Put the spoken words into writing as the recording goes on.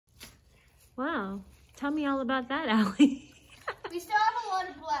Wow. Tell me all about that, Allie. We still have a lot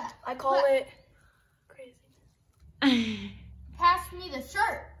of black. I call it crazy. Pass me the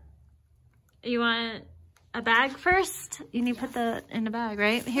shirt. You want a bag first? You need to put that in a bag,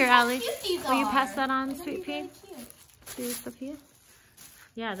 right? Here, Allie. Will you pass that on, Sweet Pea? To Sophia?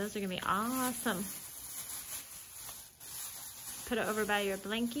 Yeah, those are going to be awesome. Put it over by your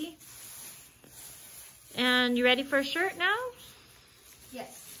blankie. And you ready for a shirt now?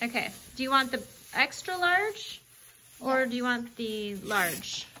 Yes. Okay. Do you want the extra large or do you want the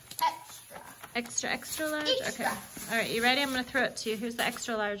large? Extra. Extra, extra large? Extra. Okay. All right, you ready? I'm going to throw it to you. Here's the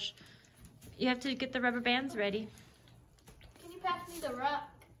extra large. You have to get the rubber bands ready. Can you pass me the rock?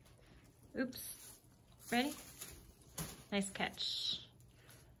 Oops. Ready? Nice catch.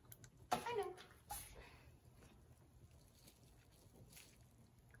 I know.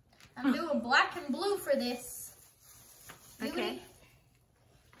 I'm doing black and blue for this. Okay.